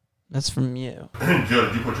 That's from you. Joe,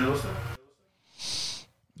 did you put your list in?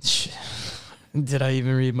 Did I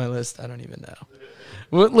even read my list? I don't even know.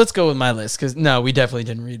 Well, let's go with my list, because no, we definitely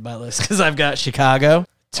didn't read my list, because I've got Chicago,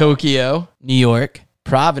 Tokyo, New York,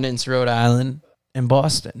 Providence, Rhode Island, and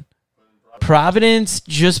Boston. Providence,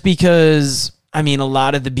 just because, I mean, a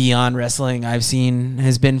lot of the Beyond wrestling I've seen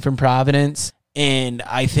has been from Providence, and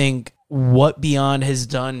I think what Beyond has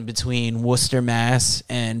done between Worcester, Mass,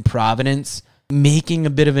 and Providence, making a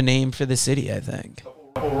bit of a name for the city, I think.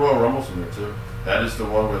 A couple Royal Rumbles in there, too. That is the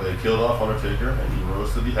one where they killed off Undertaker, and he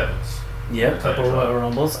rose to the heavens. Yep, a couple Royal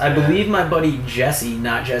Rumbles. I believe my buddy Jesse,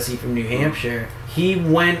 not Jesse from New Hampshire, he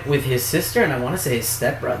went with his sister, and I want to say his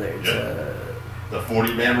stepbrother. The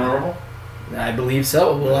 40-man Royal Rumble? I believe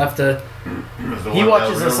so. We'll have to... He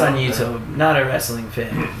watches us on YouTube. Not a wrestling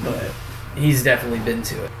fan, but he's definitely been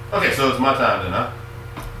to it. Okay, so it's my time then, huh?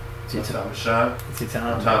 It's your time to shine. It's your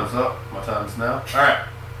time. My time's up. My time's now. All right.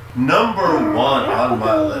 Number 1 on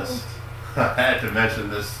my list. I had to mention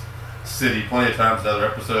this city plenty of times in other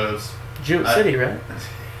episodes. Jewett City, right?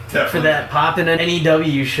 Definitely. For that pop in an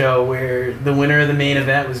NEW show where the winner of the main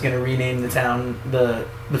event was going to rename the town the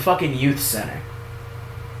fucking youth center.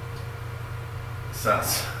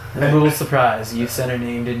 Sounds... I'm a little surprised. Youth center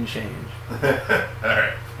name didn't change.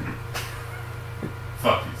 Alright.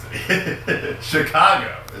 Fuck you, city.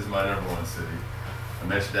 Chicago is my number 1 city. I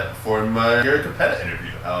mentioned that before in my Gary Capetta interview,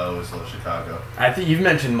 how I always love Chicago. I think you've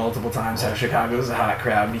mentioned multiple times how Chicago's a hot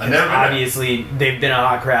crowd, because obviously they've been a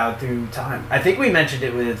hot crowd through time. I think we mentioned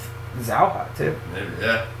it with Zauha, too. Maybe,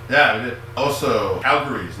 yeah. Yeah, we did. Also,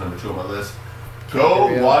 Calgary is number 2 on my list.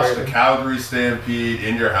 Go watch the Calgary Stampede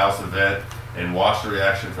in your house event and watch the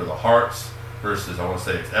reaction for the Hearts versus, I want to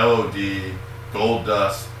say it's LOD, Gold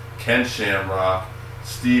Dust, Ken Shamrock,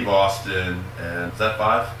 Steve Austin, and is that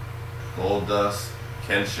 5? Gold Dust,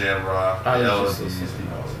 Ken Shamrock, LOD,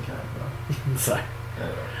 Steve Austin. Sorry.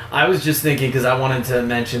 I was just thinking, because I wanted to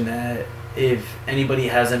mention that if anybody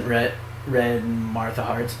hasn't read Martha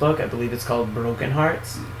Hart's book, I believe it's called Broken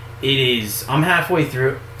Hearts. It is, I'm halfway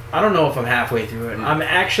through. I don't know if I'm halfway through it. I'm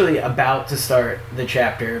actually about to start the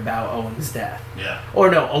chapter about Owen's death. Yeah.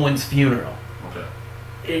 Or no, Owen's funeral.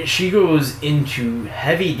 Okay. She goes into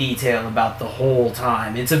heavy detail about the whole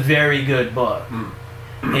time. It's a very good book.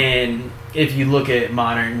 And if you look at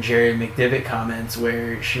modern Jerry McDivitt comments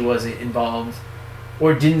where she wasn't involved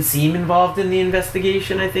or didn't seem involved in the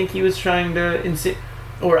investigation, I think he was trying to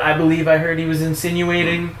or I believe I heard he was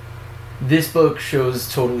insinuating, this book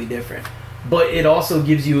shows totally different. But it also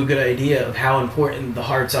gives you a good idea of how important the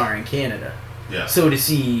Hearts are in Canada. Yeah. So to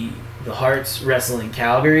see the Hearts wrestle in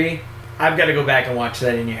Calgary, I've got to go back and watch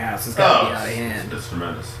that in your house. It's got to be out of hand. It's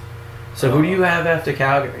tremendous. So who do you have after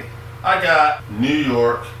Calgary? I got New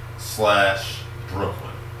York /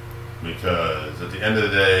 Brooklyn. Because at the end of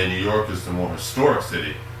the day, New York is the more historic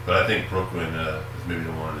city, but I think Brooklyn is maybe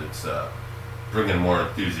the one that's bringing a more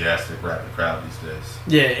enthusiastic, rapid crowd these days.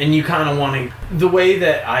 Yeah, and you kind of want to... The way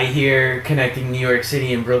that I hear connecting New York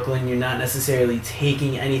City and Brooklyn, you're not necessarily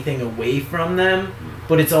taking anything away from them,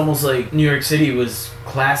 but it's almost like New York City was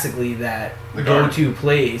classically that go-to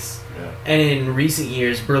place. Yeah. And in recent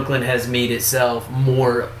years, Brooklyn has made itself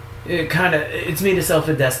more... It's made itself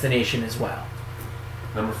a destination as well.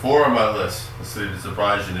 Number 4 on my list. The city that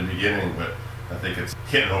surprised you in the beginning, but I think it's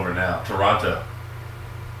hitting over now. Toronto.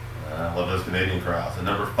 I love those Canadian crowds. And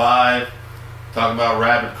number 5, talk about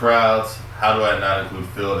rabid crowds. How do I not include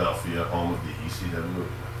Philadelphia, home of the ECW?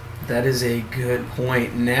 That is a good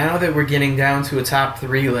point. Now that we're getting down to a top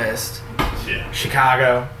 3 list,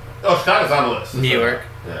 Chicago. Oh, Chicago's on the list. New York.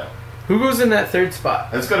 Yeah. Who goes in that 3rd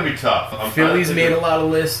spot? It's going to be tough. Philly's made a lot of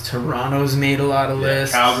lists. Toronto's made a lot of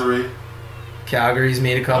lists. Calgary's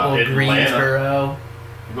made a couple. Greensboro.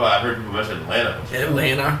 I heard people mention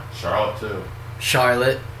Atlanta. Charlotte, too.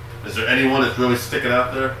 Charlotte. Is there anyone that's really sticking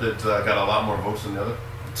out there that got a lot more votes than the other?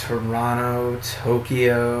 Toronto,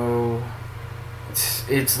 Tokyo.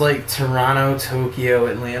 It's like Toronto, Tokyo,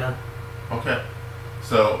 Atlanta. Okay.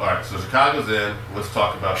 So, all right. So Chicago's in. Let's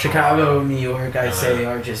talk about Chicago, Toronto. New York. I'd say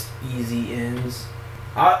are just easy ins.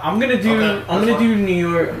 I'm gonna do New York.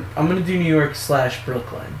 I'm gonna do New York /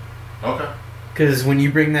 Brooklyn. Okay. Because when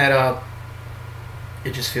you bring that up,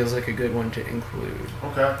 it just feels like a good one to include.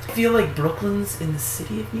 Okay. I feel like Brooklyn's in the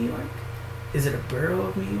city of New York. Is it a borough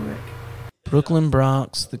of New York? Brooklyn,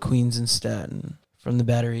 Bronx, the Queens, and Staten. From the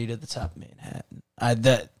Battery to the top of Manhattan.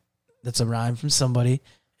 That's a rhyme from somebody,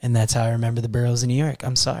 and that's how I remember the boroughs in New York.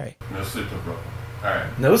 I'm sorry. No sleep till Brooklyn. All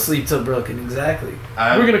right. No sleep till Brooklyn, exactly.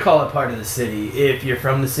 We're going to call it part of the city. If you're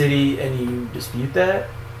from the city and you dispute that.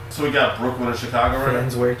 So we got Brooklyn and Chicago right now?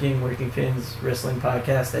 Fans working fans wrestling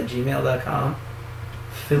podcast at gmail.com.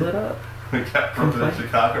 Fill it up. We got Brooklyn and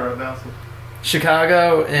Chicago right now? So.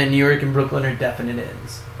 Chicago and New York and Brooklyn are definite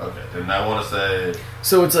ends. Okay, then I want to say...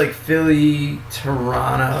 So it's like Philly,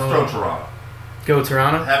 Toronto... Let's throw Toronto. Go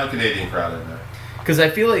Toronto? Have a Canadian crowd in there. Because I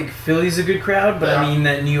feel like Philly's a good crowd, but I mean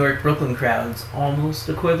that New York-Brooklyn crowd's almost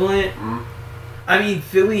equivalent. Mm-hmm. I mean,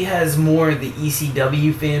 Philly has more of the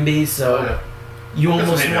ECW fan base, so you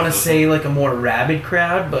almost want to say like a more rabid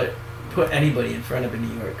crowd, but put anybody in front of a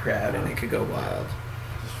New York crowd and it could go wild.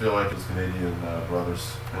 Just feel like it's Canadian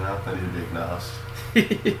brothers, they need to be acknowledged.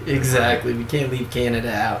 Exactly. We can't leave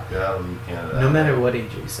Canada out. Yeah, leave Canada out. No matter what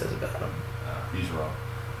AJ says about him. He's wrong.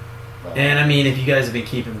 And I mean, if you guys have been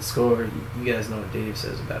keeping the score, you guys know what Dave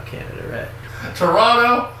says about Canada, right?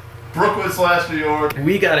 Toronto, Brooklyn / New York.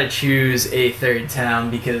 We gotta choose a 3rd town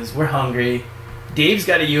because we're hungry. Dave's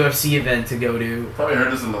got a UFC event to go to. Probably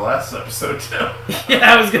heard this in the last episode too.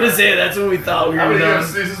 Yeah, I was gonna say that's what we thought we were doing. How many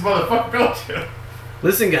UFCs this motherfucker go to?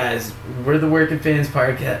 Listen, guys, we're the Working Fans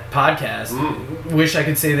podcast. Wish I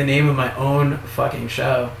could say the name of my own fucking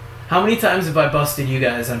show. How many times have I busted you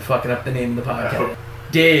guys on fucking up the name of the podcast?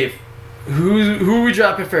 Dave, who we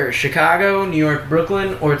dropping first? Chicago, New York,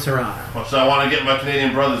 Brooklyn, or Toronto? Well, so I want to get my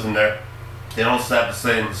Canadian brothers in there. They don't have the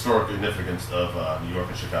same historic significance of New York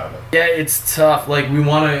and Chicago. Yeah, it's tough. Like, we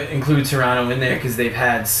want to include Toronto in there because they've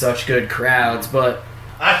had such good crowds, but...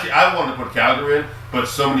 Actually, I wanted to put Calgary in, but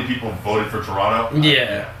so many people voted for Toronto.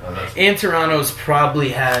 Yeah. And Toronto's probably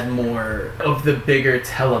had more of the bigger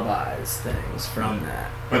televised things from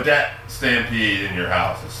that. But that Stampede in your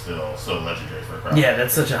house is still so legendary for a crowd. Yeah,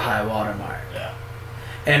 that's such a high watermark. Yeah.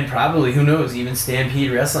 And probably, who knows, even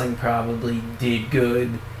Stampede Wrestling probably did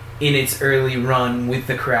good in its early run with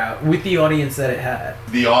the crowd, with the audience that it had.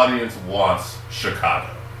 The audience wants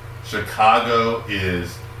Chicago. Chicago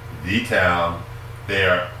is the town. They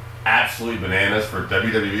are absolutely bananas for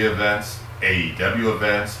WWE events, AEW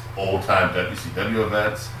events, old-time WCW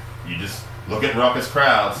events. You just look at raucous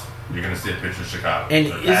crowds, you're going to see a picture of Chicago. And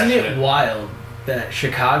They're isn't passionate. it wild that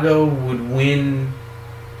Chicago would win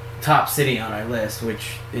top city on our list,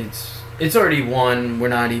 which it's already won. We're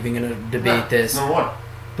not even going to debate this. Number one.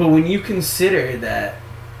 But when you consider that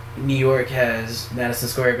New York has Madison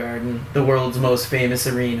Square Garden, the world's most famous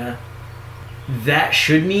arena, that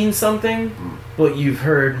should mean something. But you've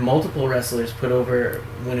heard multiple wrestlers put over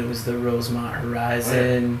when it was the Rosemont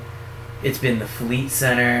Horizon. It's been the Fleet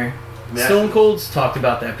Center. Stone Cold's talked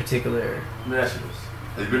about that particular. Let me ask you this.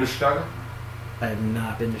 Have you been to Chicago? I have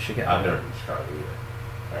not been to Chicago. I've never been to Chicago either.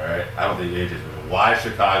 Alright? I don't think AJ's been. Why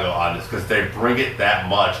Chicago on this? Because they bring it that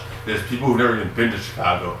much. There's people who've never even been to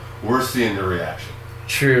Chicago. We're seeing the reaction.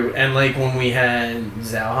 True. And like when we had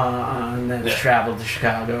Zalha on that's traveled to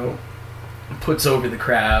Chicago, puts over the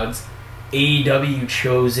crowds. AEW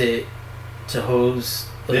chose it to host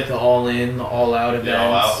like the all-in, the all-out events. Yeah,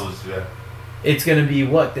 all-out was, It's going to be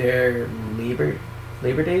what, their Labor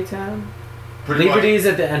Day town? Pretty Labor much Day is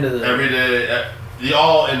at the end of the... every day. The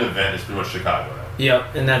all-in event is pretty much Chicago now.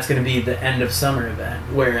 Yep, and that's going to be the end of summer event,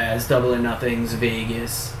 whereas Double or Nothing's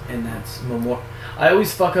Vegas, and that's I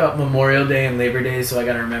always fuck up Memorial Day and Labor Day, so I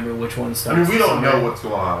got to remember which one starts. I mean, we don't summer. know what's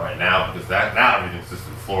going on right now because now everything's just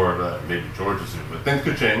in Florida, maybe Georgia soon, but things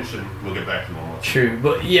could change and we'll get back to normal. True,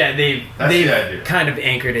 but yeah, they've kind of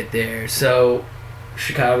anchored it there. So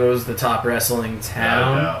Chicago's the top wrestling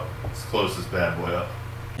town. It's closest bad boy up.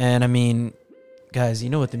 And I mean, guys,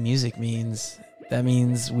 you know what the music means. That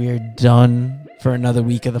means we're done for another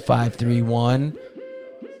week of the 531.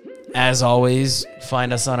 As always,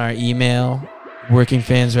 find us on our email,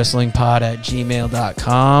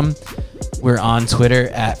 workingfanswrestlingpod@gmail.com. We're on Twitter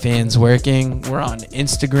 @fansworking. We're on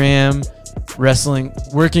Instagram,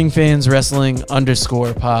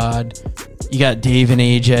 workingfanswrestling_pod. You got Dave and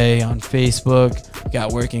AJ on Facebook. You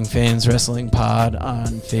got Working Fans Wrestling Pod on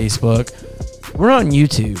Facebook. We're on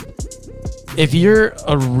YouTube. If you're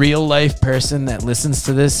a real life person that listens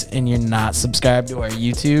to this and you're not subscribed to our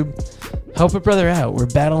YouTube, help a brother out. We're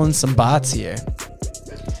battling some bots here.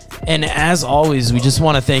 And as always, we just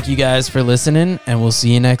want to thank you guys for listening, and we'll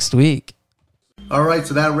see you next week. All right,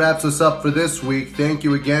 so that wraps us up for this week. Thank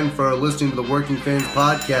you again for listening to the Working Fans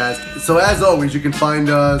Podcast. So as always, you can find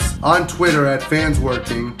us on Twitter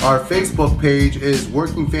 @FansWorking. Our Facebook page is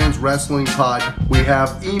Working Fans Wrestling Pod. We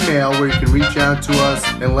have email where you can reach out to us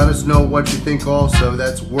and let us know what you think also.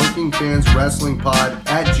 That's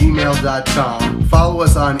workingfanswrestlingpod@gmail.com. Follow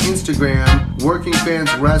us on Instagram,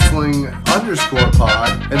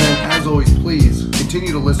 workingfanswrestling_pod. And then as always, please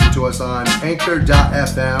continue to listen to us on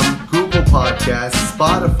Anchor.fm, Google Podcasts,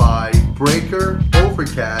 Spotify, Breaker,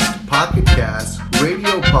 Overcast, Pocket Cast,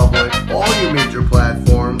 Radio Public, all your major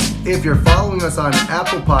platforms. If you're following us on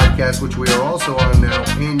Apple Podcasts, which we are also on now,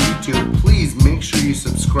 and YouTube, please make sure you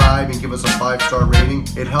subscribe and give us a 5-star rating.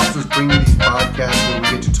 It helps us bring you these podcasts where we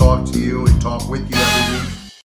get to talk to you and talk with you every week.